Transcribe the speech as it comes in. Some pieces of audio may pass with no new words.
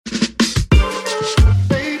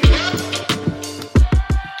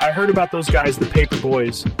I heard about those guys, the Paper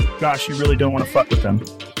Boys. Gosh, you really don't want to fuck with them.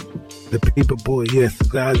 The Paper Boy, yes,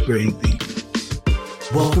 that's crazy.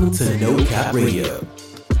 Welcome to No Cap Radio.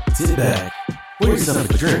 Sit back, pour yourself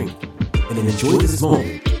a drink, and enjoy this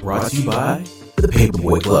moment brought to you by the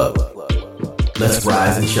Paperboy Club. Let's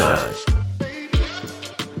rise and shine.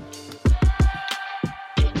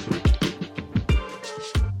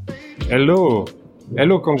 Hello,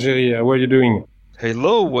 𝐌𝐀𝐑𝐊𝐒, how are you doing?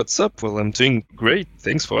 Hello, what's up? Well, I'm doing great.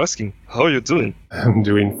 Thanks for asking. How are you doing? I'm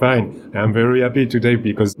doing fine. I'm very happy today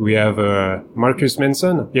because we have Marcus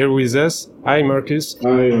Manson here with us. Hi, Marcus.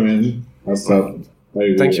 Hi, man. What's up?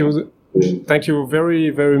 Thank you. Thank you very,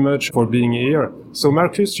 very much for being here. So,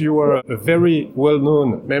 Marcus, you are a very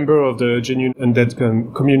well-known member of the Genuine Undead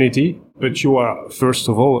community, but you are, first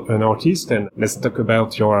of all, an artist, and let's talk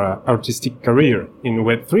about your artistic career in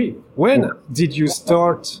Web3. When did you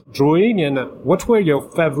start drawing, and what were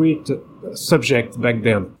your favorite subjects back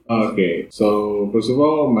then? Okay, so first of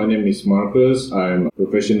all, my name is Marcus. I'm a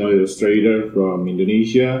professional illustrator from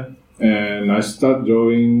Indonesia, and I started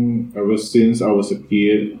drawing ever since I was a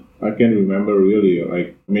kid. I can't remember really,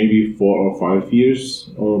 like maybe 4 or 5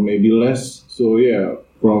 years or maybe less. So yeah,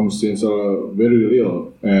 from since very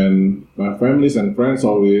little. And my families and friends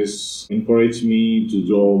always encourage me to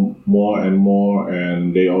draw more and more.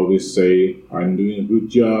 And they always say I'm doing a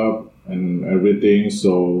good job and everything.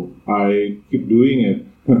 So I keep doing it.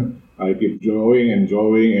 I keep drawing,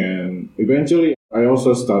 and eventually I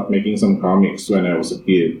also start making some comics when I was a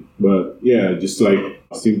kid. But yeah, just like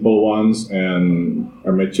simple ones and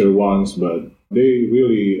amateur ones, but they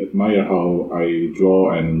really admire how I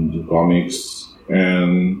draw and do comics.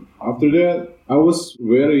 And after that, I was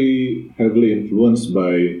very heavily influenced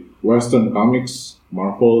by Western comics,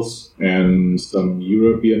 Marvels, and some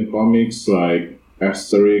European comics like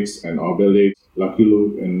Asterix and Obelix, Lucky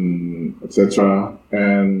Luke, and etc.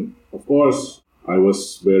 And of course, I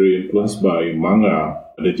was very influenced by manga,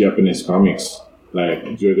 the Japanese comics,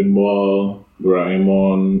 like Dragon Ball,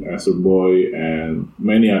 Doraemon, Astro Boy, and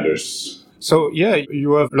many others. So, yeah,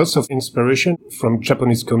 you have lots of inspiration from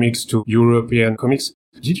Japanese comics to European comics.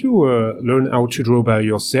 Did you learn how to draw by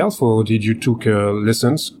yourself, or did you took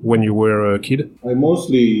lessons when you were a kid? I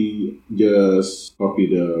mostly just copy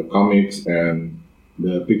the comics and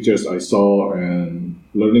the pictures I saw and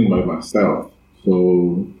learning by myself.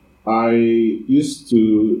 So I used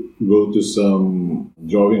to go to some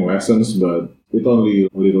drawing lessons, but with only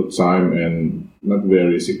a little time and not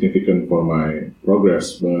very significant for my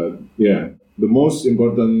progress. But yeah, the most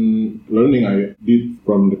important learning I did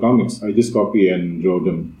from the comics, I just copy and draw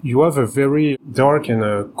them. You have a very dark and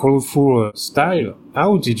colorful style.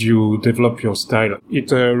 How did you develop your style?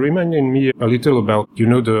 It reminded me a little about,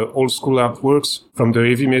 the old school artworks from the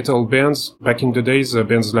heavy metal bands back in the days,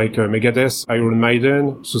 bands like Megadeth, Iron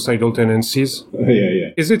Maiden, Suicidal Tendencies.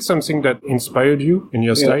 Yeah. Is it something that inspired you in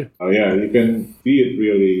your style? Yeah, you can see it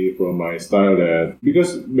really from my style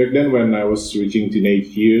because back then when I was reaching teenage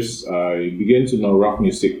years, I began to know rock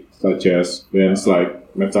music, such as bands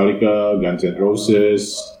like Metallica, Guns N'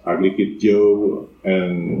 Roses, 𝐌𝐀𝐑𝐿𝐒,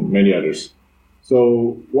 and many others.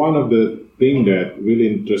 So one of the things that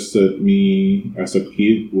really interested me as a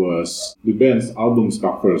kid was the band's album's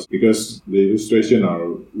covers, because the illustrations are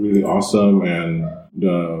really awesome and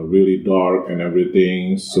really dark and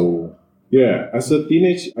everything. So yeah, as a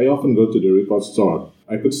teenage, I often go to the record store.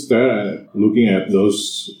 I could stare at looking at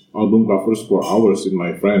those album covers for hours with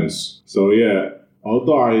my friends. So yeah,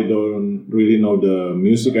 although I don't really know the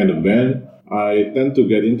music and the band, I tend to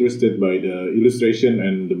get interested by the illustration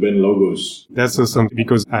and the band logos. That's awesome,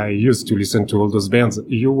 because I used to listen to all those bands.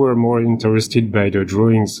 You were more interested by the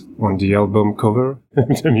drawings on the album cover,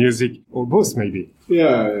 the music, or both maybe?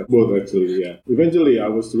 Yeah, both actually, yeah. Eventually, I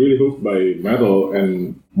was really hooked by metal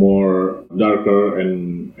and more darker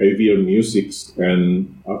and heavier musics.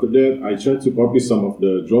 And after that, I tried to copy some of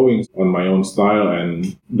the drawings on my own style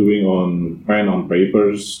and doing on pen on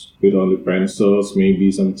papers with only pencils, maybe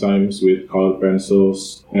sometimes with colored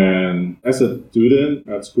pencils. And as a student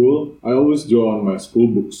at school, I always draw on my school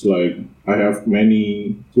books. Like I have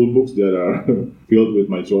many school books that are filled with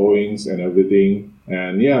my drawings and everything.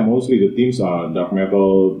 And yeah, mostly the themes are dark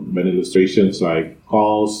metal, band illustrations like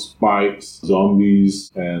calls, spikes,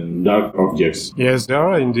 zombies, and dark objects. Yes, there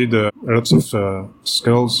are indeed lots of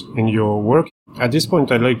skulls in your work. At this point,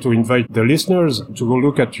 I'd like to invite the listeners to go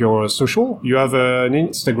look at your social. You have an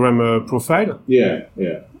Instagram profile? Yeah.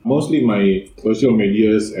 Mostly my social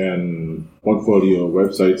medias and portfolio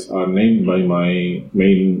websites are named by my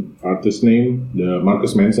main artist name, the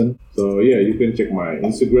Marcus Manson. So yeah, you can check my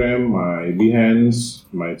Instagram, my Behance,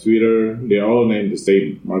 my Twitter. They're all named the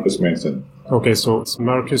same, Marcus Manson. Okay, so it's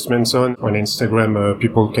Marcus Manson on Instagram.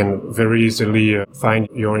 People can very easily find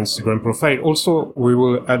your Instagram profile. Also, we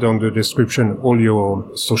will add on the description all your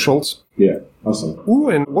socials. Yeah, awesome. Who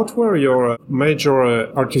and what were your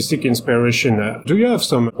major artistic inspiration? Do you have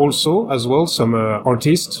some artists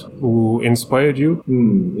who inspired you?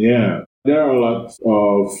 Yeah. There are a lot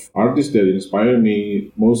of artists that inspire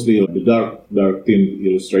me, mostly the dark themed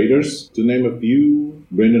illustrators. To name a few,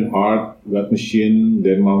 Brendan Hart, God Machine,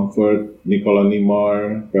 Dan Mumford, Nicola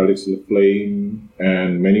Nimar, Felix LaFlame,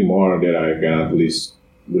 and many more that I cannot list.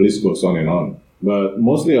 The list goes on and on. But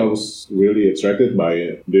mostly I was really attracted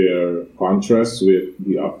by their contrast with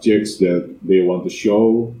the objects that they want to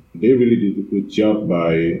show. They really did a good job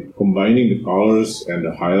by combining the colors and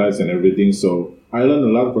the highlights and everything. So I learned a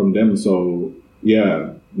lot from them. So yeah,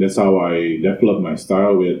 that's how I developed my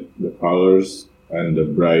style with the colors and the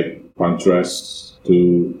bright contrasts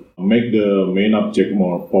to make the main object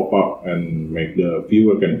more pop up and make the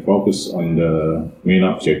viewer can focus on the main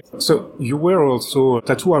object. So you were also a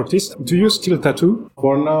tattoo artist. Do you still tattoo?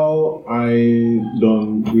 For now, I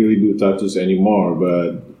don't really do tattoos anymore,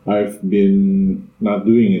 but I've been not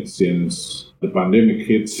doing it since the pandemic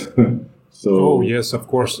hits. Oh, yes, of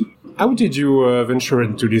course. How did you venture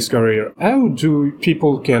into this career? How do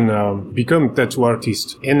people can become tattoo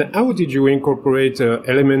artists? And how did you incorporate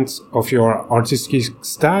elements of your artistic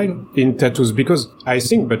style in tattoos? Because I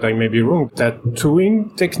think, but I may be wrong,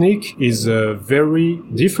 tattooing technique is very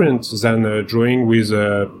different than drawing with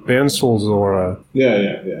pencils or...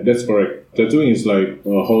 Yeah, that's correct. Tattooing is like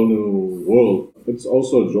a whole new world. It's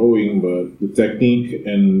also drawing, but the technique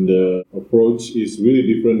and the approach is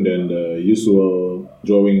really different than the usual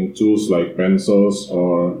drawing tools like pencils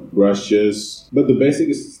or brushes. But the basic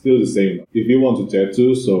is still the same. If you want to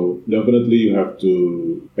tattoo, so definitely you have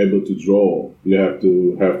to be able to draw. You have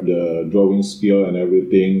to have the drawing skill and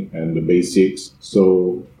everything and the basics.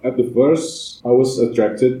 So at the first, I was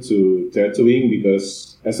attracted to tattooing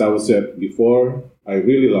because, as I was said before, I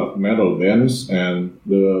really love metal bands, and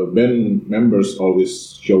the band members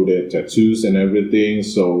always show their tattoos and everything.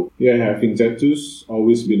 So yeah, having tattoos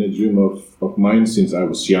always been a dream of mine since I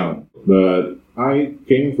was young. But I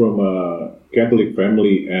came from a Catholic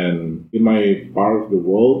family, and in my part of the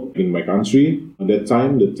world, in my country, at that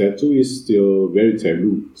time the tattoo is still very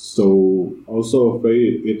taboo. So also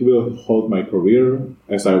afraid it will hold my career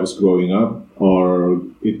as I was growing up, or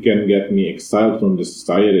it can get me exiled from the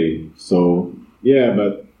society. So yeah,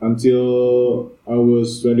 but until I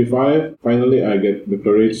was 25, finally I get the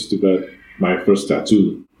courage to get my first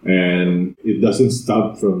tattoo. And it doesn't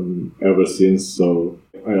stop from ever since. So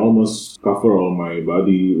I almost cover all my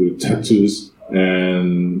body with tattoos,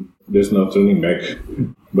 and there's no turning back.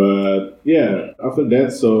 But yeah, after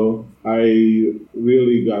that, so I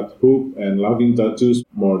really got hooked and loving tattoos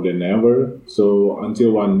more than ever. So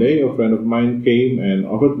until one day, a friend of mine came and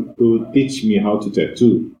offered to teach me how to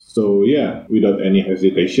tattoo. So yeah, without any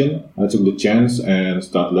hesitation, I took the chance and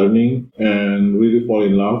started learning and really fall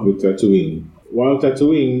in love with tattooing. While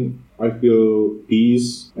tattooing, I feel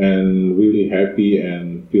peace and really happy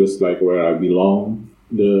and feels like where I belong.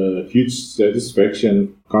 The huge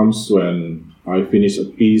satisfaction comes when I finish a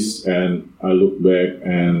piece and I look back,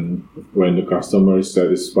 and when the customer is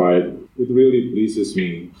satisfied, it really pleases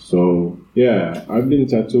me. So yeah, I've been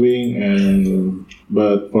tattooing,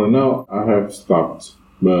 but for now I have stopped.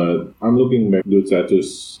 But I'm looking back to do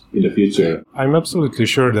tattoos in the future. I'm absolutely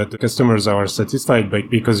sure that the customers are satisfied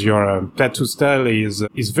because your tattoo style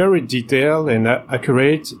is very detailed and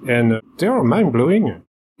accurate, and they are mind-blowing.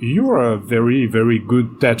 You are a very, very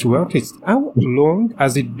good tattoo artist. How long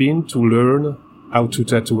has it been to learn how to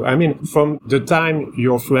tattoo? I mean, from the time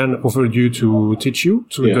your friend offered you to teach you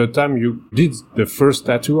to the time you did the first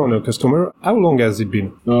tattoo on a customer, how long has it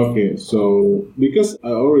been? Okay, so because I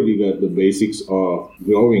already got the basics of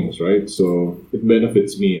drawings, right? So it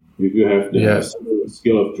benefits me. If you have the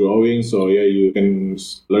skill of drawing, so yeah, you can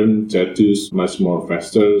learn tattoos much more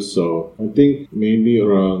faster. So I think maybe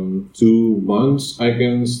around 2 months I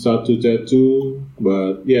can start to tattoo,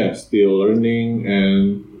 but yeah, still learning,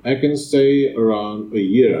 and I can say around a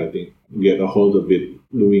year, I think, get a hold of it,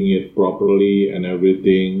 doing it properly and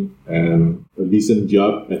everything, and a decent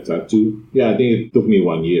job at tattoo. Yeah, I think it took me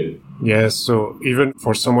 1 year. Yes, so even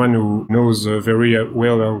for someone who knows very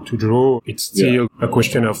well how to draw, it's still a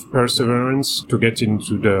question of perseverance to get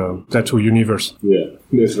into the tattoo universe. Yeah,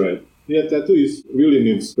 that's right. Yeah, tattoo really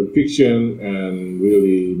needs perfection and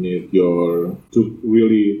really need to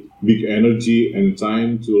really big energy and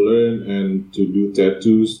time to learn and to do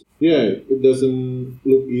tattoos. Yeah, it doesn't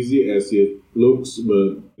look easy as it looks,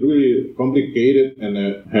 but really complicated, and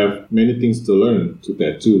I have many things to learn to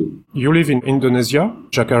tattoo. You live in Indonesia,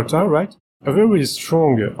 Jakarta, right? A very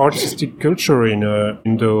strong artistic culture in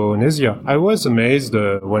Indonesia. I was amazed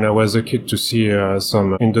when I was a kid to see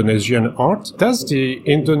some Indonesian art. Does the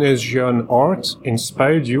Indonesian art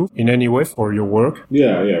inspire you in any way for your work?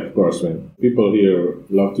 Yeah, of course, man. People here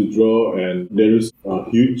love to draw, and there is a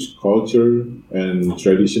huge culture and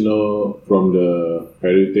traditional from the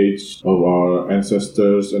heritage of our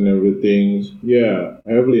ancestors and everything. Yeah,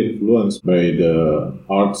 heavily influenced by the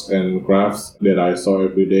arts and crafts that I saw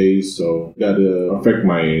every day. So that affect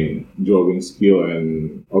my drawing skill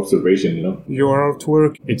and observation, Your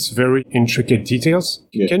artwork, it's very intricate details.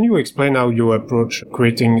 Yeah. Can you explain how you approach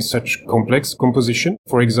creating such complex composition?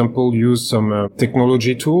 For example, use some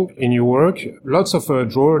technology tool in your work. Lots of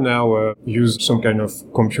drawers now use some kind of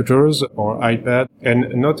computers or iPad,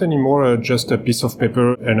 and not anymore just a piece of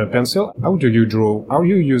paper and a pencil. How do you draw? Are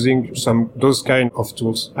you using those kind of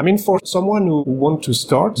tools? I mean, for someone who want to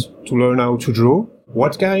start to learn how to draw,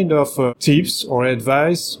 what kind of tips or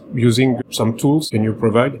advice using some tools can you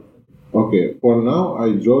provide? Okay, for now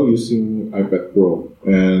I draw using iPad Pro,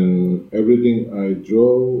 and everything I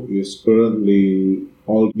draw is currently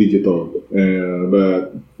all digital.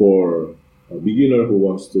 But for a beginner who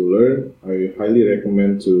wants to learn, I highly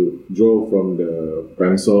recommend to draw from the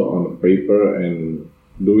pencil on the paper and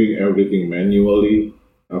doing everything manually.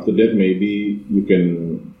 After that, maybe you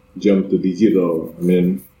can jump to digital. I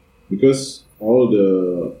mean, because all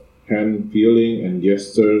the hand feeling and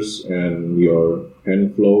gestures and your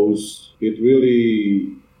hand flows, it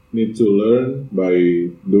really need to learn by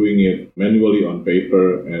doing it manually on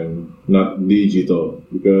paper and not digital.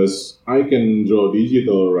 Because I can draw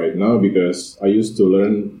digital right now because I used to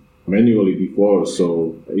learn manually before.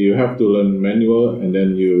 So you have to learn manual and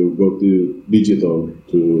then you go to digital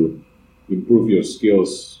to improve your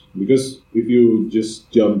skills. Because if you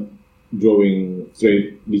just jump drawing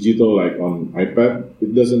straight digital like on iPad,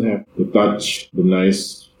 it doesn't have the touch, the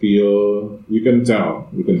nice feel. You can tell,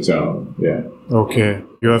 yeah. Okay,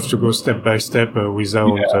 you have to go step by step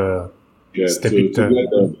without stepping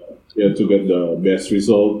to get the best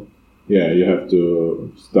result. Yeah, you have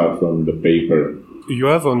to start from the paper. You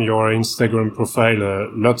have on your Instagram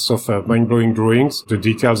profile lots of mind-blowing drawings. The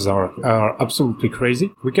details are absolutely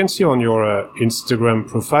crazy. We can see on your Instagram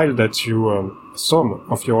profile that some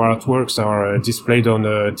of your artworks are displayed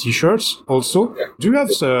on T-shirts also. Yeah. Do you have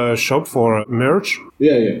a shop for merch?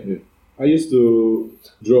 Yeah. I used to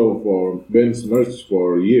draw for bands merch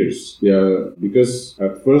for years. Yeah, because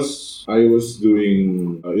at first I was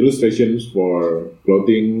doing illustrations for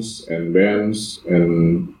clothings and bands,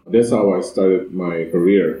 and that's how I started my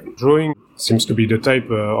career. Drawing seems to be the type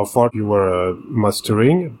of art you were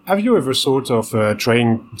mastering. Have you ever thought of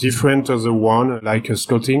trying different other one, like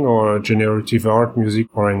sculpting or generative art, music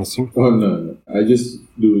or anything? Oh, no. I just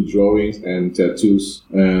do drawings and tattoos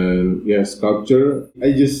and sculpture.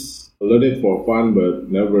 I just learn it for fun, but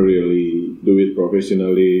never really do it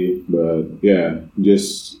professionally. But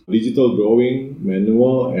just digital drawing,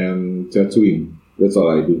 manual, and tattooing. That's all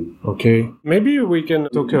I do. Okay. Maybe we can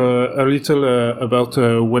talk a little about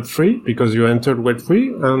Web3, because you entered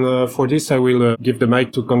Web3. And for this, I will give the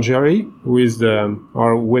mic to 𝐌𝐀𝐍𝐒, who is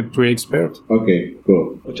our Web3 expert. Okay,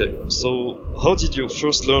 cool. Okay, so how did you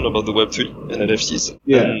first learn about the Web3 and NFTs?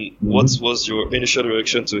 Yeah. And what was your initial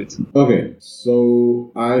reaction to it? Okay,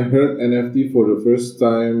 so I heard NFT for the first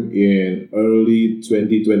time in early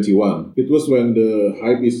 2021. It was when the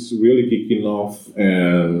hype is really kicking off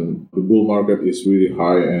and the bull market is really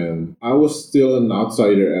high, and I was still an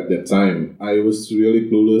outsider at that time. I was really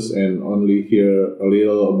clueless and only hear a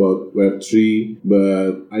little about Web3,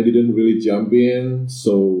 but I didn't really jump in,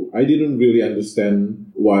 so I didn't really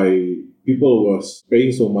understand why people was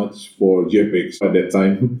paying so much for JPEGs at that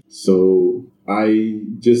time. So I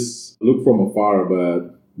just looked from afar,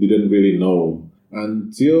 but didn't really know.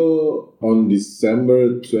 Until on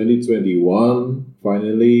December 2021,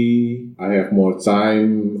 finally, I have more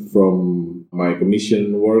time from my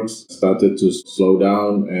commission works started to slow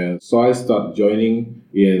down, and so I started joining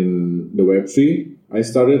in the Web3. I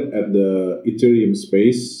started at the Ethereum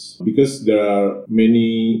space because there are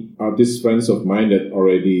many artist friends of mine that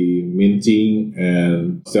already minting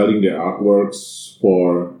and selling their artworks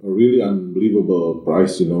for a really unbelievable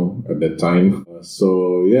price, at that time.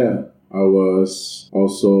 I was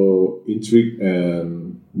also intrigued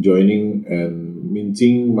and joining and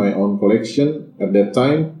minting my own collection at that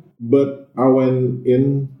time. But I went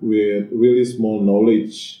in with really small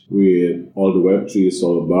knowledge with all the Web3 is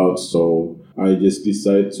all about. So I just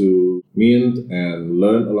decided to mint and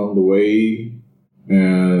learn along the way.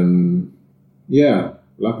 And yeah,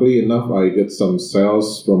 luckily enough, I got some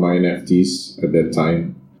sales from my NFTs at that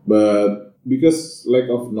time. But because lack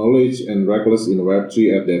of knowledge and reckless in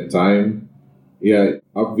Web3 at that time, yeah,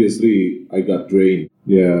 obviously I got drained.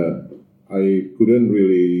 Yeah, I couldn't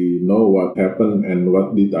really know what happened and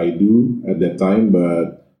what did I do at that time,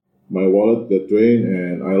 but my wallet got drained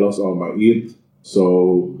and I lost all my ETH.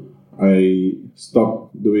 So I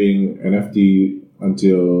stopped doing NFT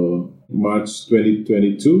until March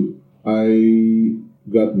 2022. I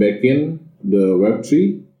got back in the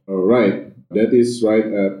Web3. Right, that is right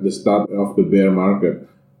at the start of the bear market.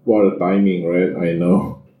 What a timing, right? I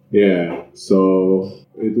know. Yeah, so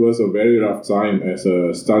it was a very rough time as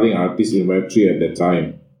a starting artist in Web3 at that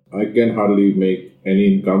time. I can hardly make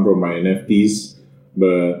any income from my NFTs,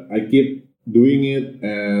 but I keep doing it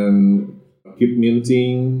and keep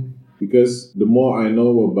minting because the more I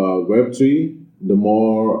know about Web3, the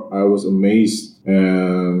more I was amazed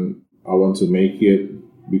and I want to make it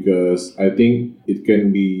because I think it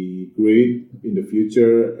can be great in the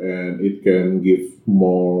future and it can give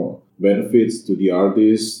more benefits to the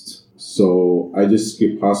artist. So I just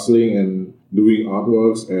keep hustling and doing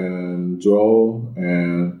artworks and draw.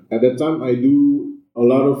 And at that time, I do a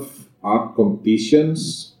lot of art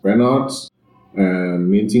competitions, fan arts, and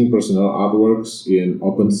minting personal artworks in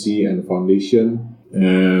OpenSea and Foundation.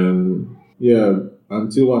 And yeah,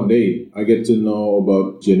 until one day I get to know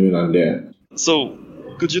about Genuine Undead. So,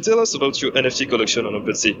 could you tell us about your NFT collection on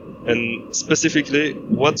OpenSea? And specifically,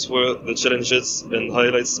 what were the challenges and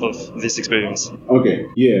highlights of this experience? Okay,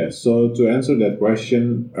 yeah, so to answer that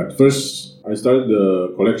question, at first I started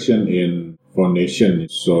the collection in Foundation.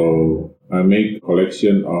 So I make a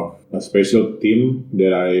collection of a special theme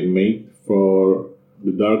that I make for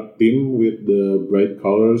the dark theme with the bright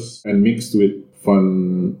colors and mixed with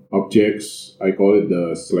fun objects. I call it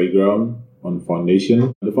the Slayground on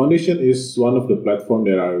Foundation. The Foundation is one of the platforms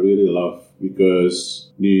that I really love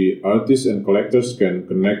because the artists and collectors can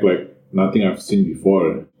connect like nothing I've seen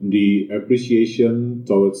before. The appreciation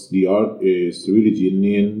towards the art is really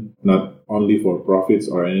genuine, not only for profits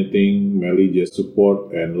or anything, merely just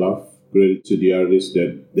support and love credit to the artists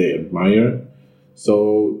that they admire.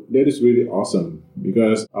 So that is really awesome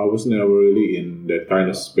because I was never really in that kind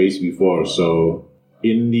of space before. So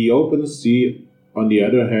in the OpenSea, on the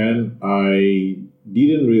other hand, I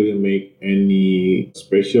didn't really make any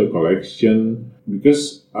special collection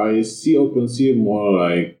because I see OpenSea more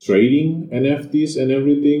like trading NFTs and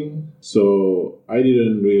everything. So I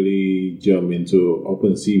didn't really jump into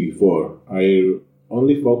OpenSea before. I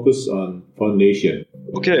only focus on Foundation.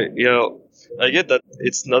 Okay, yeah, I get that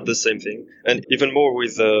it's not the same thing. And even more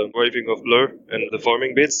with the arriving of Blur and the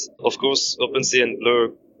farming bits. Of course, OpenSea and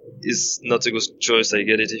Blur is not a good choice. I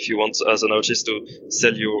get it if you want as an artist to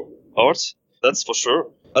sell your art. That's for sure.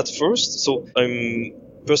 At first, so I'm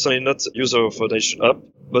personally not a user of Foundation app,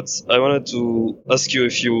 but I wanted to ask you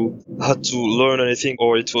if you had to learn anything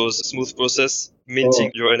or it was a smooth process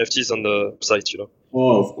minting your NFTs on the site, you know?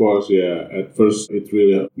 Oh, of course, yeah. At first, it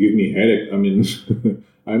really gave me headache. I mean,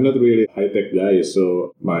 I'm not really a high-tech guy,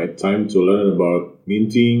 so my time to learn about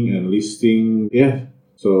minting and listing, yeah.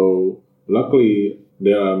 So luckily,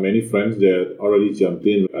 there are many friends that already jumped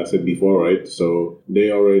in, as I said before, right? So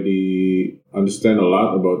they already understand a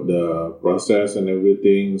lot about the process and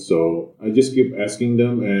everything. So I just keep asking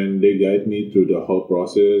them and they guide me through the whole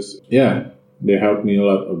process. Yeah, they help me a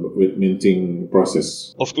lot with minting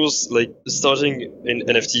process. Of course, like starting in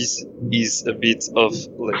NFTs is a bit of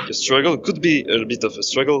like a struggle. Could be a bit of a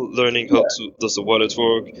struggle learning how to does the wallet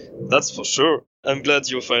work. That's for sure. I'm glad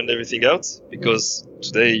you found everything out because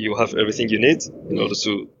today you have everything you need in order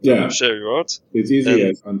to share your art. It's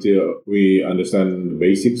easy until we understand the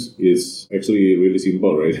basics. It's actually really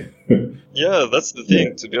simple, right? Yeah, that's the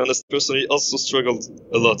thing. To be honest, personally, also struggled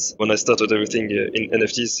a lot when I started everything in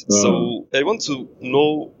NFTs. So I want to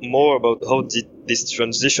know more about how did this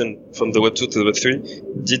transition from the Web 2 to the Web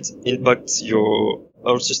 3 did impact your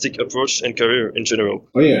artistic approach and career in general.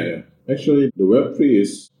 Oh yeah. Actually, the Web 3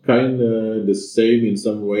 is kind of the same in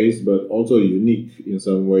some ways, but also unique in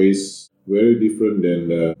some ways. Very different than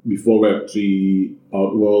the before Web 3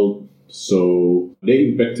 art world. So they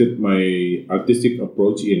impacted my artistic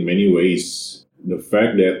approach in many ways. The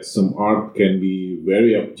fact that some art can be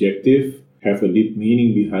very objective, have a deep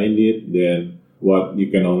meaning behind it, than what you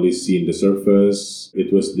can only see in the surface.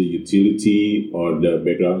 It was the utility or the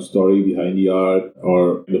background story behind the art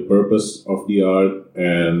or the purpose of the art,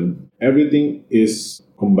 and everything is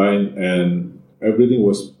combined and everything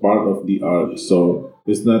was part of the art. So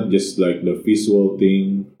it's not just like the visual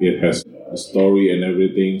thing. It has the story and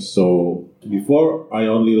everything. So before I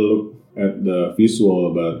only look at the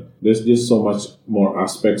visual, but there's just so much more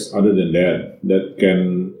aspects other than that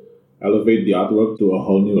can elevate the artwork to a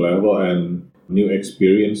whole new level and new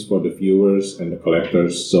experience for the viewers and the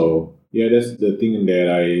collectors. So yeah, that's the thing that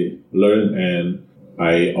I learned, and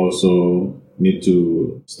I also need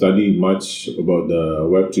to study much about the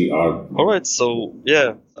Web3 art. All right, so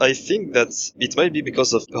yeah, I think that it might be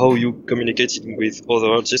because of how you communicated with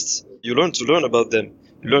other artists. You learn to learn about them.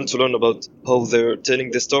 You learn to learn about how they're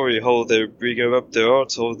telling the story, how they're bringing up their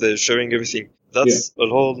art, how they're sharing everything. That's a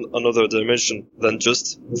whole another dimension than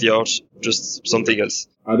just the art, just something else.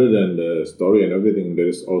 Other than the story and everything, there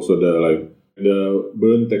is also the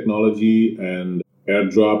burn technology and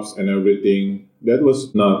airdrops and everything. That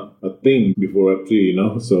was not a thing before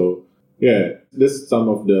Web3, So yeah, that's some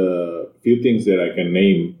of the few things that I can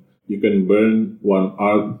name. You can burn one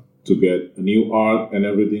art to get a new art and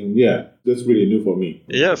everything. Yeah, that's really new for me.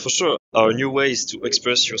 Yeah, for sure. Our new ways to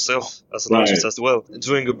express yourself as an artist as well.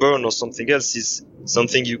 Doing a burn or something else is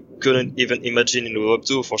something you couldn't even imagine in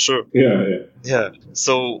Web2 for sure. Yeah.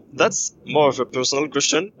 So that's more of a personal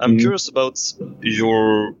question. I'm curious about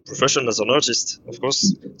your profession as an artist, of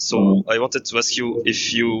course. So I wanted to ask you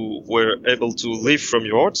if you were able to live from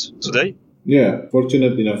your art today. Yeah,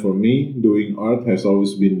 fortunate enough for me, doing art has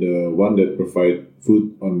always been the one that provides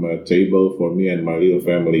food on my table for me and my little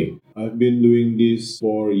family. I've been doing this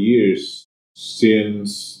for years,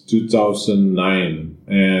 since 2009.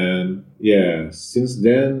 And yeah, since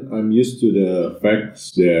then, I'm used to the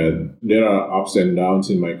facts that there are ups and downs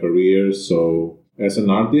in my career. So as an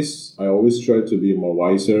artist, I always try to be more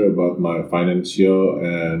wiser about my financial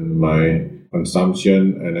and my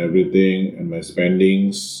consumption and everything and my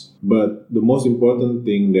spendings. But the most important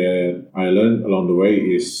thing that I learned along the way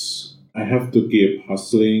is I have to keep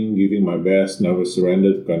hustling, giving my best, never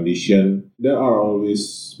surrender to condition. There are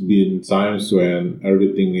always been times when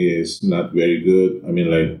everything is not very good.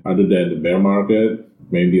 Other than the bear market,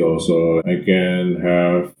 maybe also I can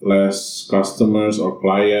have less customers or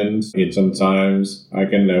clients. In sometimes I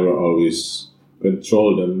can never always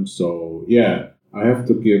control them. So yeah, I have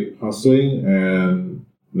to keep hustling and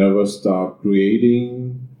never stop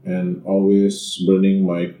creating, and always burning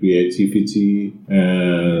my creativity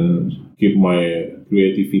and keep my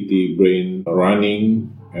creativity brain running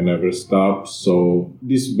and never stop. So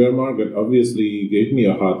this bear market obviously gave me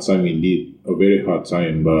a hard time indeed, a very hard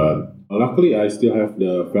time, but luckily I still have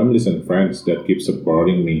the families and friends that keep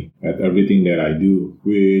supporting me at everything that I do,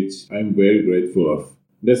 which I'm very grateful of.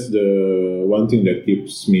 That's the one thing that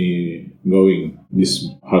keeps me going these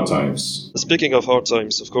hard times. Speaking of hard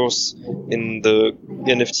times, of course, in the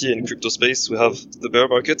NFT and crypto space, we have the bear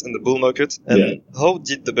market and the bull market. And how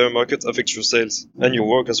did the bear market affect your sales and your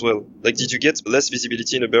work as well? Did you get less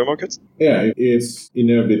visibility in the bear market? Yeah, it's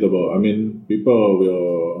inevitable. People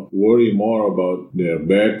will worry more about their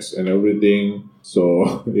bags and everything.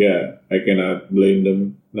 So yeah, I cannot blame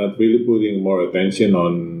them not really putting more attention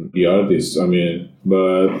on the artists.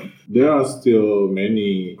 But there are still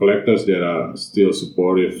many collectors that are still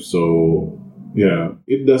supportive. So yeah,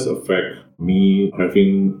 it does affect me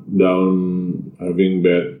having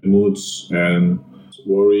bad moods and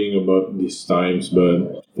worrying about these times.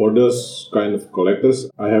 But for those kind of collectors,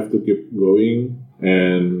 I have to keep going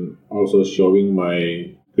and also showing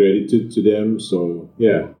my gratitude to them. So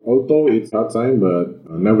yeah, although it's hard time, but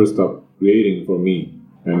I never stop creating for me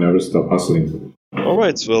and never stop hustling. All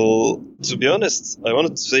right, well, to be honest, I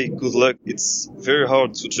wanted to say good luck. It's very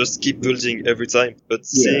hard to just keep building every time, but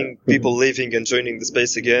seeing people leaving and joining the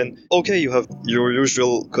space again. Okay, you have your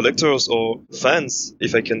usual collectors or fans,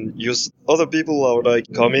 if I can use. Other people are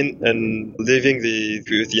coming and leaving the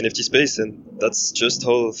NFT space, and that's just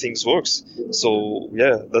how things works. So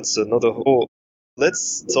yeah, that's another whole.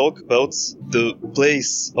 Let's talk about the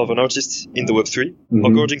place of an artist in the Web3,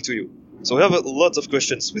 according to you. So we have a lot of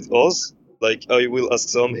questions with Oz. I will ask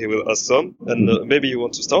some, he will ask some, and maybe you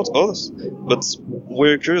want to start, Oz. But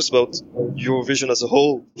we're curious about your vision as a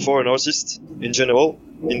whole for an artist in general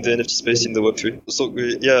in the NFT space in the Web3. So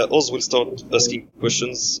Oz will start asking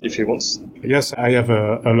questions if he wants. Yes, I have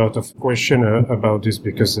a lot of questions about this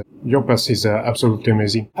because your path is absolutely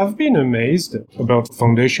amazing. I've been amazed about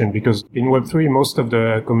Foundation because in Web3, most of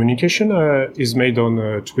the communication is made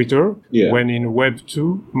on Twitter, when in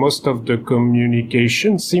Web2, most of the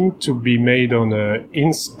communication seemed to be made on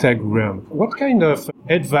Instagram. What kind of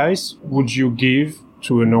advice would you give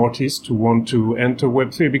to an artist to want to enter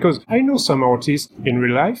Web3? Because I know some artists in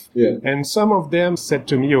real life, and some of them said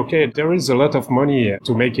to me, okay, there is a lot of money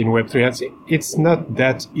to make in Web3. I say, it's not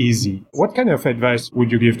that easy. What kind of advice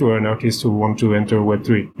would you give to an artist who want to enter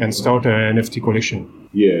Web3 and start an NFT collection?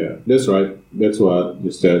 Yeah, that's right. That's what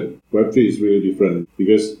you said. Web3 is really different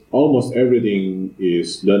because almost everything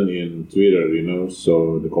is done in Twitter,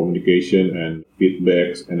 so the communication and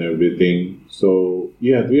feedbacks and everything. So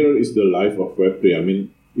yeah, Twitter is the life of Web3. I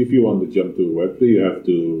mean, if you want to jump to Web3, you have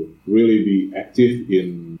to really be active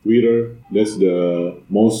in Twitter. That's the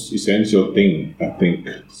most essential thing, I think.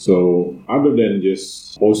 So other than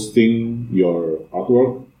just posting your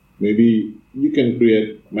artwork, maybe you can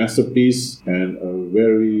create masterpiece and a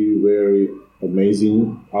very, very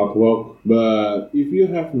amazing artwork. But if you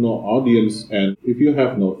have no audience and if you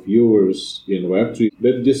have no viewers in Web3,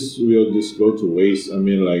 that will just go to waste. I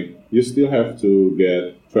mean, you still have to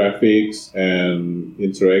get traffics and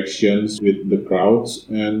interactions with the crowds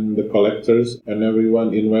and the collectors and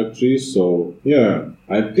everyone in Web3. So yeah,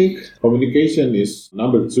 I think communication is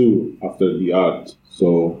number 2 after the art.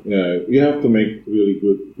 So yeah, you have to make really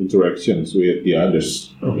good interactions with the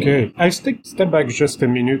others. Okay, I step back just a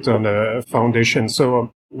minute on the foundation. So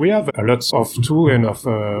we have lots of tools and of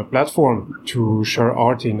platform to share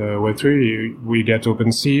art in Web3. We get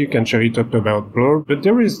OpenSea, 𝐌𝐀𝐍𝐒 talked about Blur, but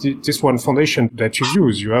there is this one foundation that you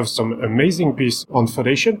use. You have some amazing piece on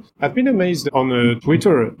foundation. I've been amazed on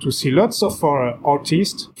Twitter to see lots of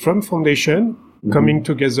artists from foundation coming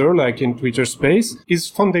together like in Twitter space. Is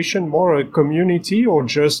foundation more a community or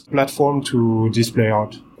just platform to display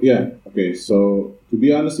art? Yeah, okay. So to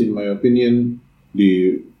be honest, in my opinion,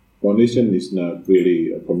 the foundation is not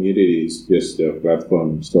really a community, it's just a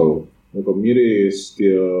platform. So the community is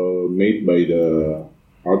still made by the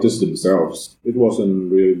artists themselves. It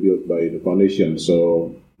wasn't really built by the foundation.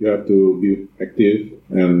 So you have to be active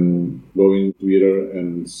and go in Twitter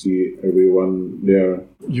and see everyone there.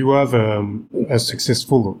 You have a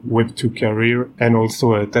successful Web2 career and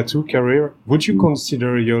also a tattoo career. Would you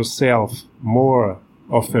consider yourself more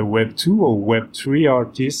of a Web2 or Web3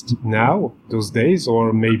 artist now, those days,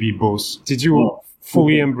 or maybe both? Did you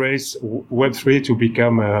fully embrace Web3 to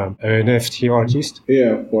become an NFT artist?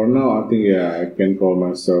 Yeah, for now, I think, I can call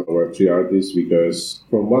myself a Web3 artist because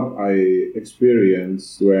from what I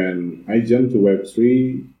experienced when I jumped to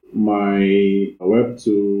Web3, my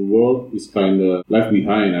Web2 world is kind of left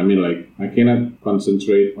behind. I mean, I cannot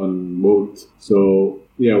concentrate on both. So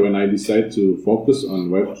yeah, when I decide to focus on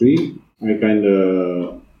Web3, I kind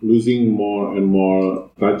of losing more and more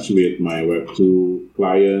touch with my Web2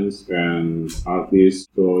 clients and artists.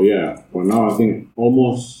 So yeah, for now, I think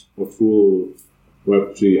almost a full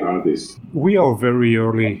Web3 artist. We are very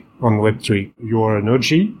early on Web3. You are an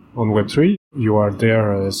OG on Web3. You are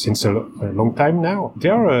there since a long time now.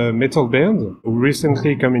 There are a metal band who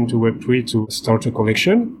recently come into Web3 to start a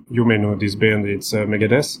collection. You may know this band, it's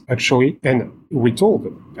Megadeth, actually. And we told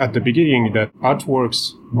at the beginning that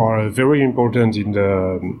artworks are very important in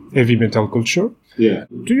the heavy metal culture. Yeah.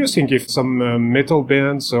 Do you think if some metal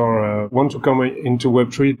bands or want to come into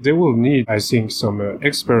Web3, they will need, I think, some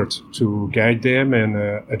experts to guide them and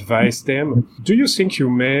advise them? Do you think you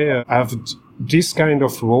may have this kind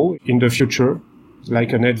of role in the future,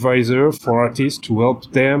 like an advisor for artists to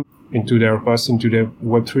help them into their path into the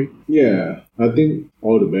Web3? Yeah, I think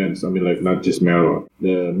all the bands, not just metal,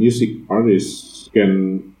 the music artists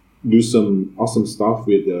can do some awesome stuff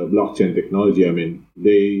with blockchain technology.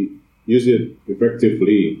 They use it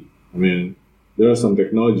effectively. There are some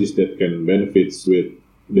technologies that can benefit with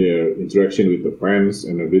their interaction with the fans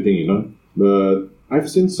and everything, But I've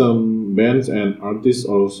seen some bands and artists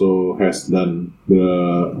also has done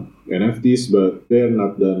the NFTs, but they're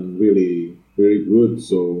not done really very good.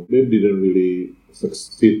 So they didn't really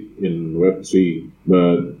succeed in Web3.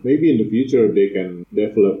 But maybe in the future they can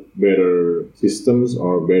develop better systems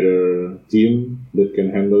or better team that can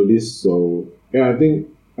handle this. So yeah, I think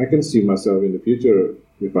I can see myself in the future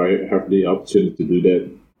if I have the option to do that.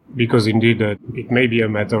 Because indeed, it may be a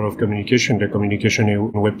matter of communication. The communication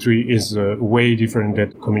in Web3 is way different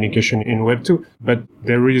than communication in Web2. But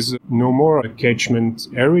there is no more catchment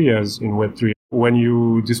areas in Web3. When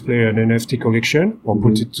you display an NFT collection or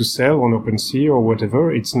put it to sell on OpenSea or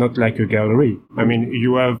whatever, it's not like a gallery.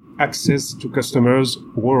 You have access to customers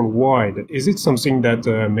worldwide. Is it something that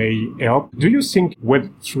may help? Do you think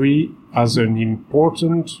Web3 has an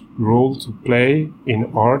important role to play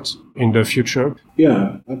in art in the future?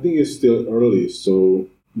 Yeah, I think it's still early. So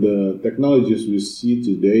the technologies we see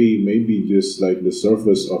today may be just like the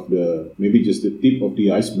surface of maybe just the tip of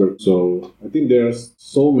the iceberg. So I think there's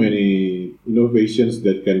so many innovations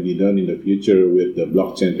that can be done in the future with the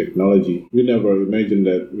blockchain technology. We never imagined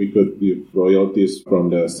that we could give royalties from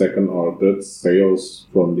the second or third sales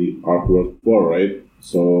from the artwork for, right?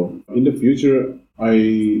 So in the future,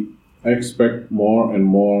 I expect more and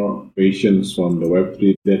more patients from the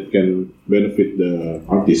Web3 that can benefit the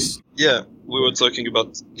artists. Yeah, we were talking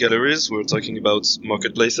about galleries, we were talking about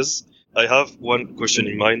marketplaces. I have one question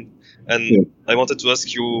in mind, and I wanted to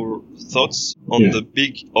ask your thoughts on the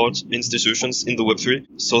big art institutions in the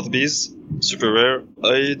Web3. Sotheby's, Super Rare.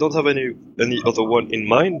 I don't have any other one in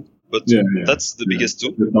mind, but that's the biggest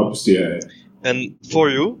two. The tops, And for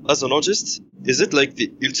you, as an artist, is it like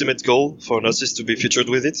the ultimate goal for an artist to be featured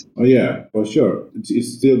with it? Oh yeah, for sure.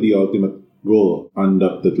 It's still the ultimate goal,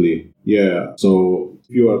 undoubtedly. Yeah, so if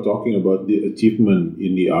you are talking about the achievement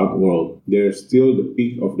in the art world, there's still the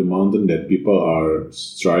peak of the mountain that people are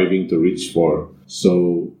striving to reach for.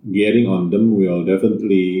 So getting on them will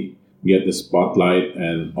definitely get the spotlight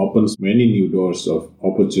and opens many new doors of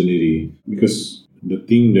opportunity, because the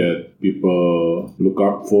thing that people look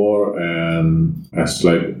up for and as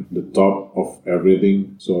like the top of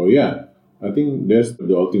everything. So yeah, I think that's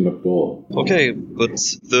the ultimate goal. Okay, but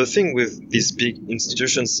the thing with these big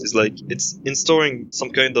institutions is like it's installing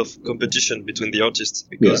some kind of competition between the artists,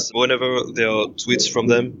 because whenever there are tweets from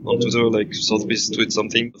them on Twitter, like Sotheby's tweet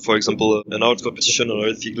something, for example, an art competition or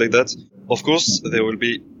anything like that, of course there will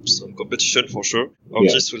be some competition for sure.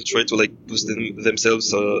 Artists will try to like boost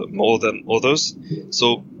themselves more than others.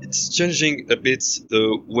 So it's changing a bit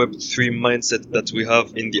the Web3 mindset that we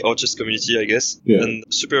have in the artist community, I guess. And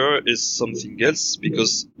Super is something else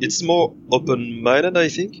because it's more open-minded, I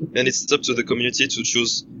think, and it's up to the community to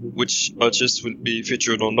choose which artists will be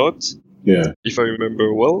featured or not. Yeah. If I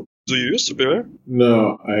remember well. Do you use Super Rare?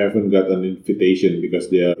 No, I haven't got an invitation because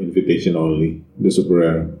they are invitation only, the Super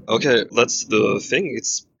Rare. Okay, that's the thing.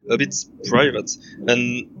 It's a bit private.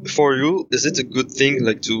 And for you, is it a good thing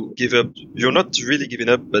like to give up? You're not really giving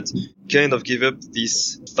up, but kind of give up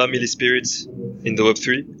this family spirit in the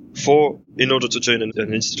Web3 in order to join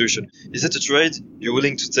an institution. Is it a trade you're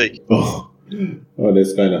willing to take? Oh,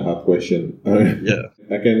 that's kind of hard question. Yeah.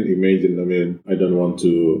 I can imagine. I mean, I don't want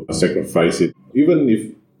to sacrifice it. Even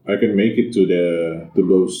if I can make it to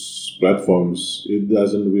those platforms, it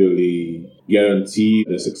doesn't really guarantee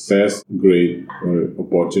the success, great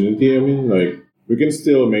opportunity. I mean, like, we can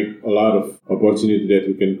still make a lot of opportunity that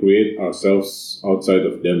we can create ourselves outside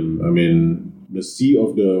of them. I mean, the sea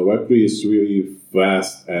of the Web3 is really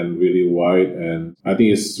vast and really wide, and I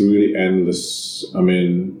think it's really endless. I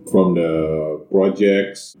mean, from the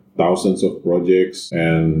projects, thousands of projects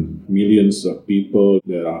and millions of people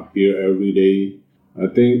that are here every day. I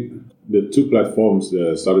think the two platforms,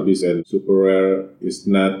 the Sotheby's and Super Rare, is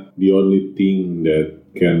not the only thing that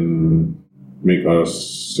can make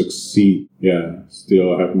us succeed. Yeah,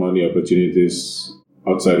 still have money opportunities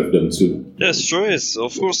outside of them too. Yes, sure is.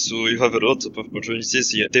 Of course, you have a lot of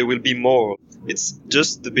opportunities. Yeah, there will be more. It's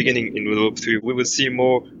just the beginning in Web3. We will see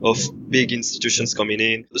more of big institutions coming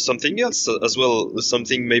in. Something else as well,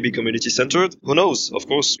 something maybe community-centered. Who knows? Of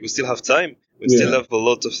course, we still have time. We still have a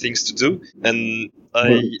lot of things to do. And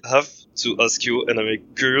I have to ask you, and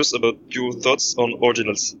I'm curious about your thoughts on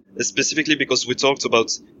ordinals, specifically because we talked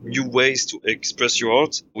about new ways to express your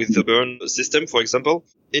art with the burn system, for example.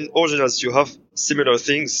 In ordinals, you have similar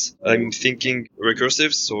things. I'm thinking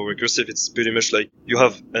recursive. So recursive, it's pretty much like you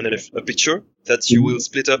have a picture that you will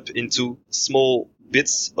split up into small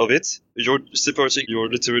bits of it. You're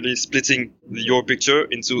literally splitting your picture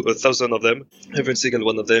into 1,000 of them. Every single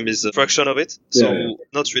one of them is a fraction of it. So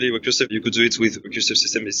not really recursive. You could do it with recursive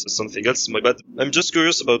system is something else. My bad. I'm just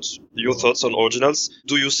curious about your thoughts on ordinals.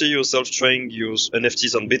 Do you see yourself trying use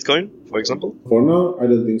NFTs on Bitcoin, for example? For now, I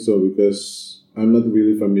don't think so, because I'm not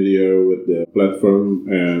really familiar with the platform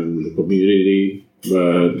and the community,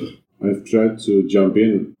 but I've tried to jump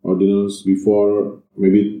in ordinals before,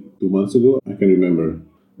 maybe 2 months ago, I can remember.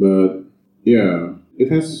 But yeah, it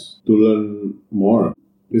has to learn more.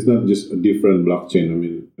 It's not just a different blockchain. I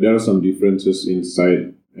mean, there are some differences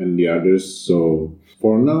inside and the others. So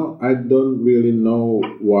for now, I don't really know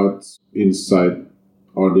what's inside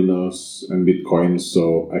ordinals and Bitcoin,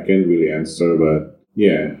 so I can't really answer. But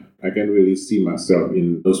yeah, I can really see myself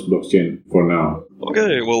in those blockchain for now.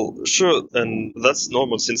 Okay, well, sure, and that's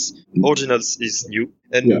normal since ordinals is new,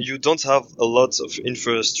 and you don't have a lot of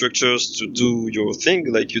infrastructures to do your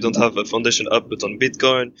thing. Like, you don't have a foundation app, but on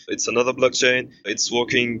Bitcoin, it's another blockchain. It's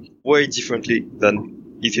working way differently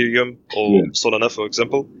than Ethereum or Solana, for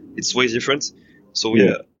example. It's way different. So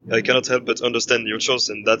yeah, I cannot help but understand your choice,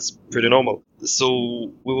 and that's pretty normal.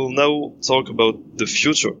 So we will now talk about the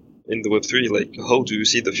future in the Web3. Like, how do you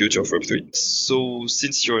see the future of Web3? So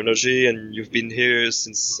since your energy and you've been here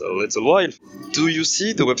since a little while, do you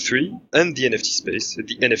see the Web3 and the NFT space,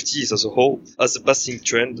 the NFTs as a whole, as a passing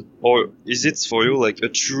trend, or is it for you like a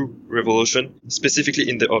true revolution, specifically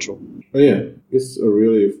in the art world? Oh yeah, it's a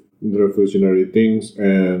really revolutionary things,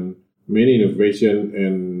 and many innovation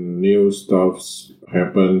and new stuffs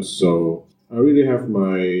happen. So I really have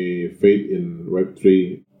my faith in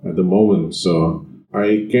Web3 at the moment. So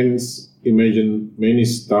I can imagine many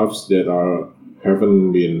stuffs that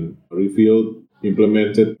haven't been revealed,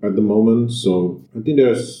 implemented at the moment. So I think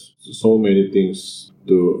there's so many things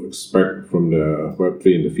to expect from the Web3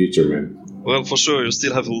 in the future, man. Well, for sure, you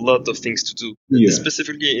still have a lot of things to do,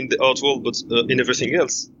 specifically in the art world, but in everything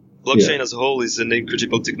else. Blockchain as a whole is an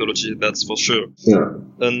incredible technology, that's for sure. Yeah.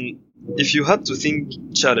 And if you had to think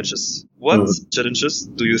challenges, what challenges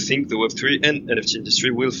do you think the Web3 and NFT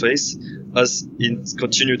industry will face as it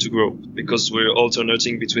continue to grow? Because we're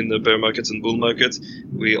alternating between the bear market and bull market.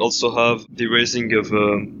 We also have the raising of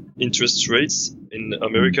interest rates in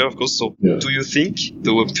America, of course. So do you think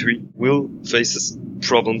the Web3 will face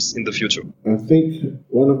problems in the future? I think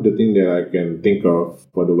one of the things that I can think of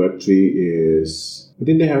for the Web3 is I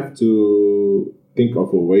think they have to think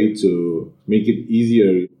of a way to make it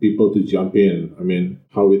easier people to jump in. I mean,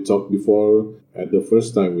 how we talked before, at the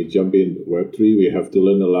first time we jump in Web3, we have to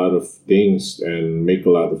learn a lot of things and make a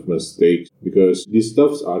lot of mistakes because these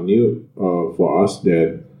stuffs are new for us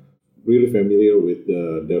that really familiar with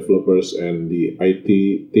the developers and the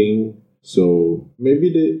IT thing. So maybe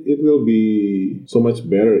it will be so much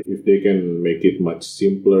better if they can make it much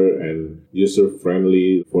simpler and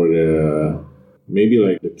user-friendly for maybe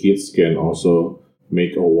like the kids can also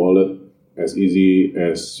make a wallet as easy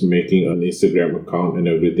as making an Instagram account and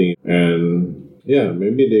everything. And yeah,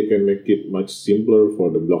 maybe they can make it much simpler for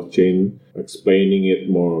the blockchain, explaining it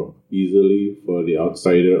more easily for the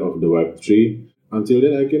outsider of the Web3. Until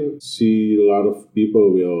then, I can see a lot of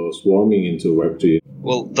people will swarming into Web3.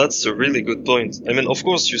 Well, that's a really good point. I mean, of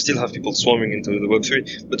course, you still have people swarming into the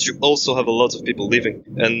Web3, but you also have a lot of people leaving.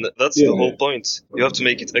 And that's the whole point. You have to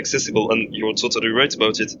make it accessible, and you're totally right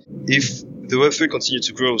about it. If the Web3 continue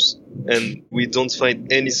to grow and we don't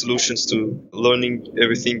find any solutions to learning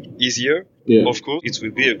everything easier, of course, it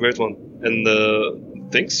will be a great one.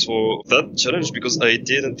 And thanks for that challenge, because I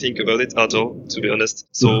didn't think about it at all, to be honest.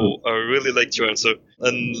 So I really liked your answer.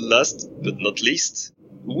 And last but not least,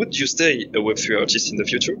 would you stay a Web3 artist in the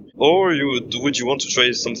future? Or would you want to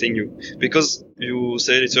try something new? Because you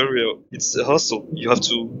said it earlier, it's a hustle. You have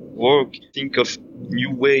to work, think of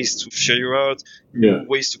new ways to share your art, new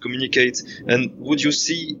ways to communicate. And would you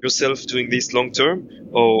see yourself doing this long term?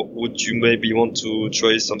 Or would you maybe want to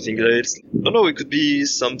try something else? I don't know, it could be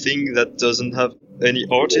something that doesn't have any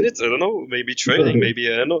art in it. I don't know, maybe trading,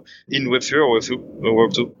 maybe, I don't know, in Web3 or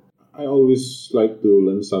Web2. I always like to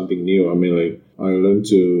learn something new. I mean, like, I learned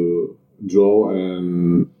to draw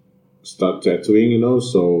and start tattooing,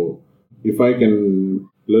 So if I can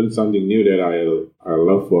learn something new that I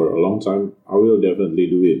love for a long time, I will definitely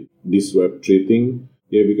do it. This Web3 thing,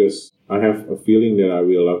 because I have a feeling that I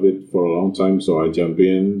will love it for a long time, so I jump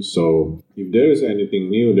in. So if there is anything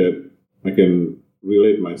new that I can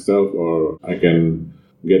relate myself or I can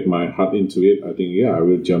get my heart into it, I think, I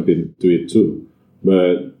will jump into it too.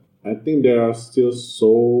 But I think there are still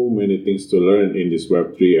so many things to learn in this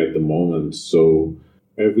Web3 at the moment. So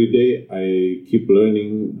every day I keep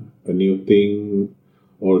learning a new thing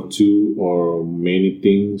or two or many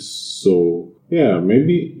things. So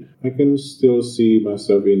maybe I can still see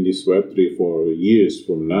myself in this Web3 for years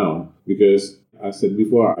from now. Because I said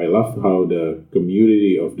before, I love how the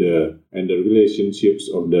community and the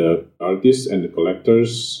relationships of the artists and the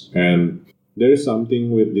collectors, and there is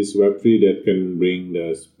something with this Web3 that can bring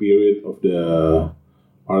the spirit of the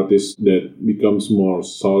artist that becomes more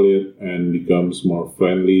solid and becomes more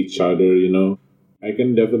friendly each other, I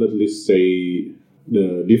can definitely say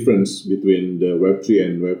the difference between the Web3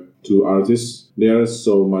 and Web2 artists. They are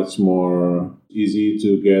so much more easy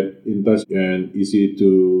to get in touch and easy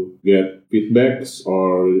to get feedbacks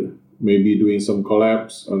or maybe doing some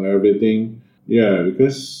collabs on everything.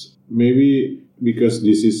 Because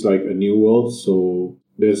this is like a new world, so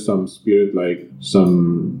there's some spirit, like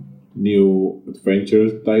some new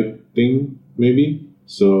adventure type thing, maybe.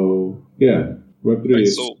 So, Web3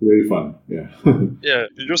 is very fun.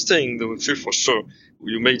 You're staying the Web3 for sure.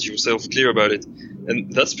 You made yourself clear about it.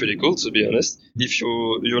 And that's pretty cool, to be honest. If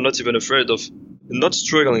you're not even afraid of not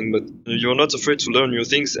struggling, but you're not afraid to learn new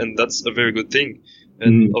things, and that's a very good thing.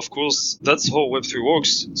 And of course, that's how Web3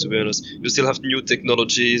 works, to be honest. You still have new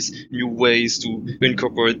technologies, new ways to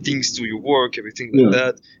incorporate things to your work, everything like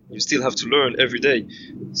that. You still have to learn every day.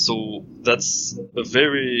 So that's a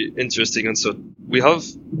very interesting answer. We have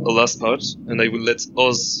a last part, and I will let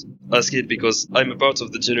Oz ask it because I'm a part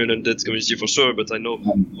of the Genuine Undead community for sure, but I know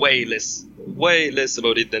way less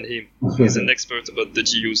about it than him. He's an expert about the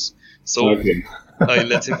GUs. So I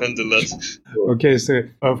let him handle that. Okay, so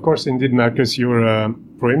of course, indeed, Marcus, you're a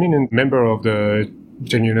prominent member of the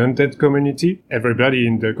Genuine Undead community. Everybody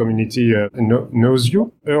in the community knows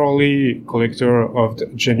you. Early collector of the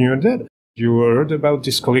Genuine Undead. You heard about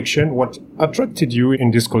this collection. What attracted you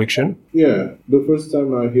in this collection? Yeah, the first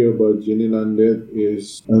time I hear about Genuine Undead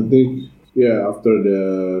is, I think, after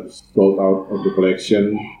the sold out of the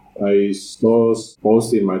collection, I saw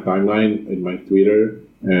posts in my timeline, in my Twitter,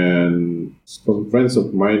 and some friends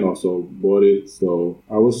of mine also bought it. So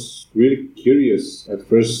I was really curious at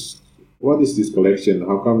first. What is this collection?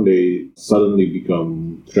 How come they suddenly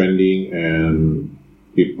become trending and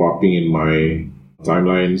keep popping in my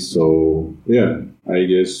timeline? So I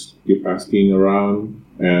just keep asking around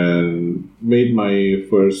and made my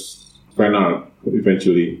first fan art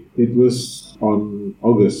eventually. It was on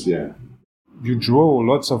August, You draw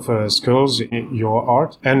lots of skulls in your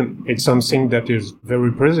art, and it's something that is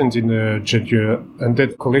very present in the Genuine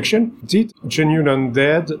Undead collection. Did Genuine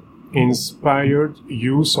Undead inspired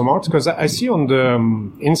you some art? Because I see on the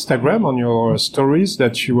Instagram, on your stories,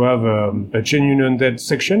 that you have a Genuine Undead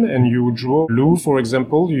section, and you draw Lou, for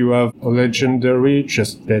example. You have a legendary,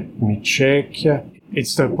 just let me check.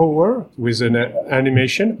 It's a power with an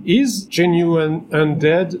animation. Is Genuine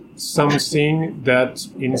Undead something that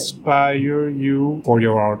inspire you for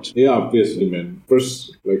your art? Yeah, obviously, man.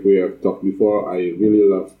 First, like we have talked before, I really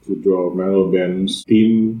love to draw metal bands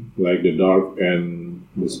theme, like the dark and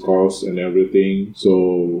the skulls and everything.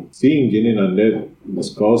 So seeing Genuine Undead, the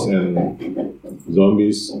skulls and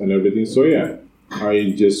zombies and everything. So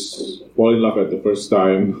I just fall in love at the first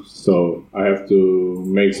time, so I have to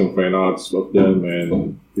make some fan arts of them,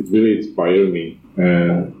 and it really inspired me.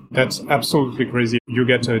 And that's absolutely crazy. You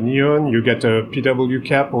get a neon, you get a PW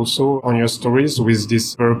cap also on your stories with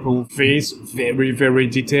this purple face, very, very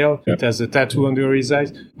detailed. It has a tattoo under his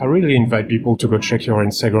eyes. I really invite people to go check your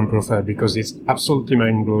Instagram profile because it's absolutely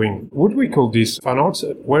mind-blowing. Would we call this fan arts?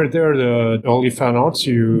 Were there the early fan arts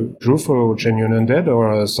you drew for Genuine Undead,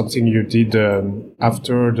 or something you did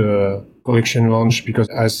after the collection launch? Because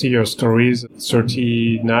I see your stories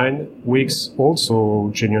 39 weeks old, so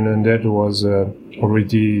Genuine Undead was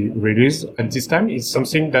already released at this time. It's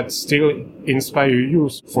something that still inspires you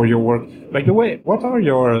for your work. By the way, what are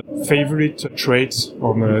your favorite traits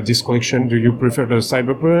on this collection? Do you prefer the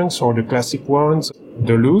cyberpunks or the classic ones?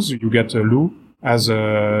 The Loos, you get a Lou as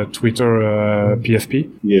a Twitter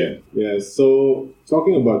PFP. Yeah. So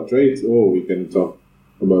talking about traits, we can talk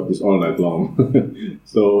about this all night long.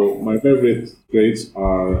 So my favorite traits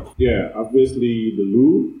are, obviously the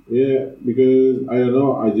Lou. Because I don't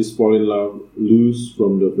know, I just fall in love Loos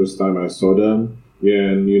from the first time I saw them.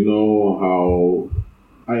 And you know how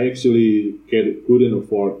I actually couldn't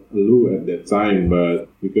afford a Lou at that time, but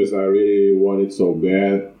because I really wanted so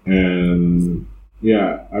bad, and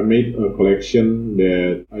I made a collection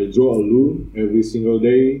that I draw a Lou every single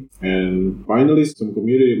day, and finally some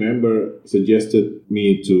community member suggested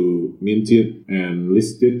me to mint it and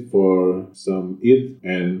list it for some ETH,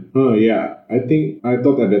 and I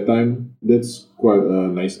thought at that time that's quite a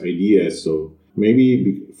nice idea. So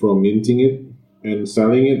maybe from minting it and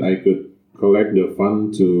selling it, I could collect the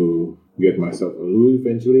fund to get myself a Lou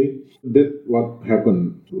eventually. That's what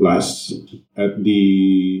happened at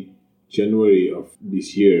the January of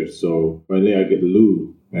this year. So finally I get a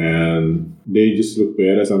Lou, and they just look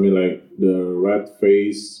badass. I mean, like the red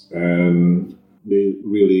face, and they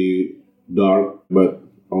really dark but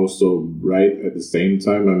also bright at the same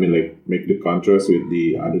time. I mean, like make the contrast with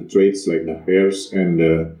the other traits like the hairs and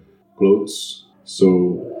the clothes.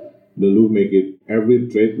 So the Lou make it every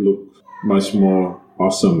trait look much more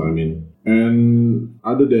awesome. I mean, and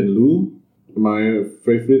other than Lou, my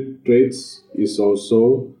favorite traits is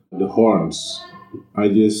also the horns. I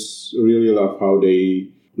just really love how they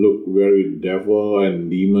look very devil and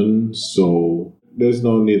demon. So there's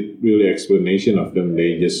no need really explanation of them.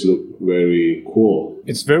 They just look very cool.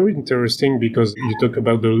 It's very interesting because you talk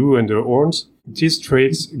about the Lou and the horns. These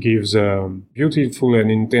traits gives beautiful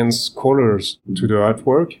and intense colors to the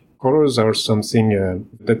artwork. Colors are something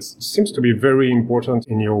that seems to be very important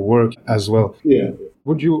in your work as well. Yeah.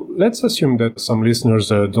 Let's assume that some listeners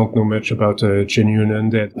don't know much about Genuine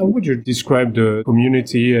Undead. How would you describe the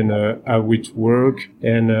community and how it works?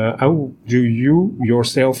 And how do you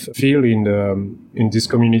yourself feel in this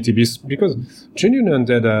community? Because Genuine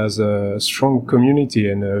Undead has a strong community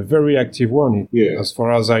and a very active one. Yeah. As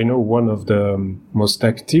far as I know, one of the most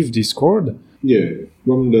active Discord. Yeah,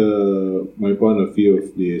 from my point of view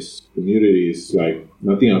of this community is like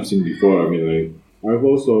nothing I've seen before. I mean, like, I've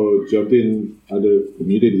also jumped in other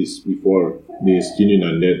communities before this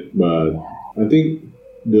Genuine Undead, but I think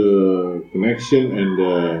the connection and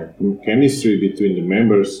the chemistry between the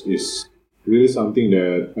members is really something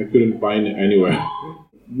that I couldn't find anywhere.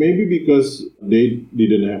 Maybe because they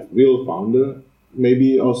didn't have real founder,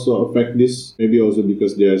 maybe also affect this. Maybe also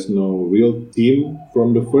because there's no real team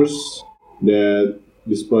from the first that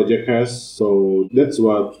this project has. So that's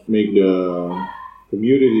what make the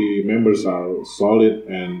community members are solid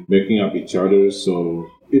and backing up each other. So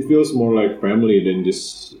it feels more like family than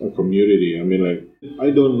just a community. I mean, like, I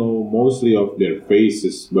don't know mostly of their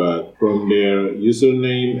faces, but from their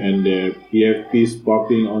username and their PFPs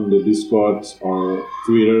popping on the Discord or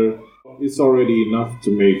Twitter, it's already enough to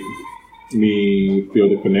make me feel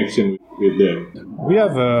the connection with them. We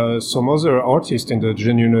have some other artists in the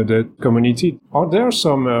Genuine Undead community. Are there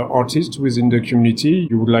some artists within the community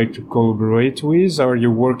you would like to collaborate with? Are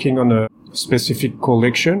you working on a specific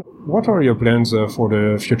collection? What are your plans for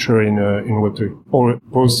the future in Web3? Or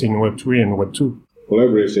both in Web3 and Web2?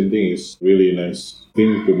 Collaboration thing is really nice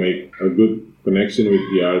thing to make a good connection with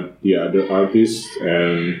the other artists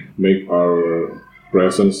and make our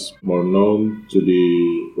presence more known to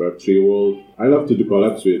the Web3 world. I love to do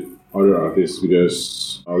collabs with other artists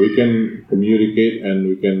because we can communicate and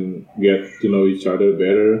we can get to know each other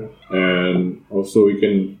better, and also we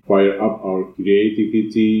can fire up our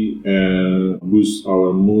creativity and boost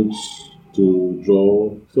our moods to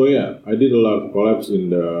draw. So yeah, I did a lot of collabs in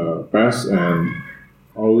the past and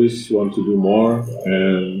always want to do more,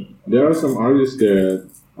 and there are some artists that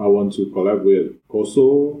I want to collab with.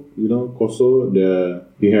 𝐌𝐀𝐍𝐒,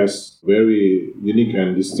 he has very unique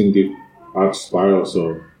and distinctive art style,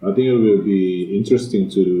 so I think it will be interesting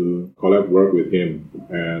to collab work with him,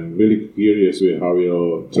 and really curious with how it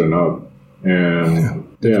will turn out. And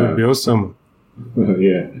that would be awesome.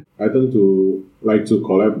 Yeah, I tend to like to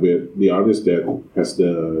collab with the artist that has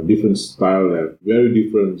the different style, very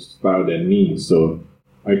different style than me, so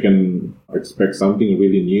I can expect something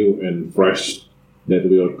really new and fresh that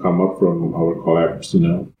will come up from our collabs,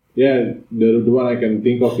 Yeah, the one I can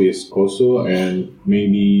think of is 𝐌𝐀𝐍𝐒, and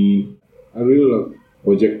maybe I really love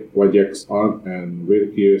𝐌𝐀𝐍𝐒's art and very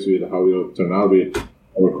curious with how it will turn out with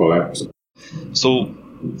our collabs. So,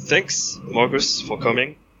 thanks, Marcus, for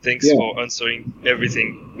coming. Thanks for answering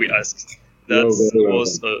everything we asked. That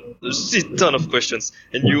was a shit ton of questions,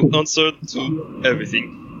 and you answered to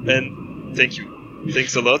everything. And thank you.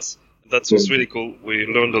 Thanks a lot. That was really cool. We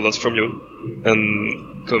learned a lot from you.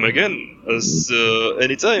 And come again as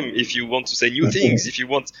anytime if you want to say new things, if you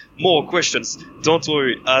want more questions. Don't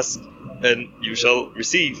worry, ask and you shall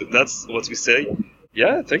receive. That's what we say.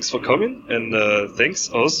 Yeah, thanks for coming, and thanks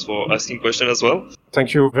us for asking questions as well.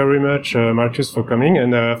 Thank you very much, Marcus, for coming.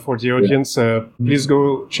 And for the audience, please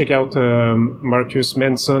go check out Marcus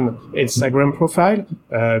Manson Instagram profile,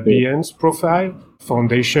 Behance profile,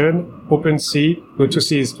 Foundation, OpenSea. Go to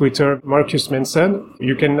see his Twitter, Marcus Manson.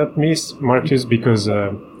 You cannot miss Marcus because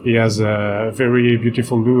he has a very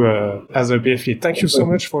beautiful look as a BFE. Thank you so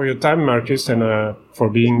much for your time, Marcus, and for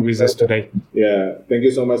being with us today. Yeah, thank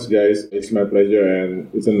you so much, guys. It's my pleasure, and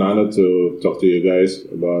it's an honor to talk to you guys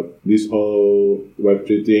about this whole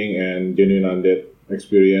Web3 thing and Genuine Undead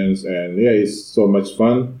experience. And yeah, it's so much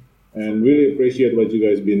fun, and really appreciate what you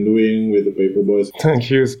guys been doing with the Paper Boys. Thank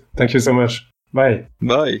you. Thank you so much. Bye.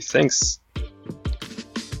 Bye. Thanks.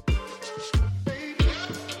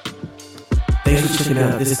 Thanks for checking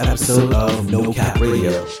out this episode of No Cap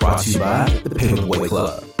Radio, brought to you by the Paperboy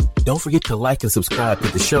Club. Don't forget to like and subscribe to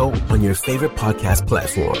the show on your favorite podcast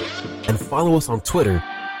platform, and follow us on Twitter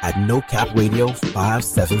at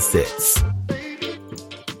NoCapRadio576.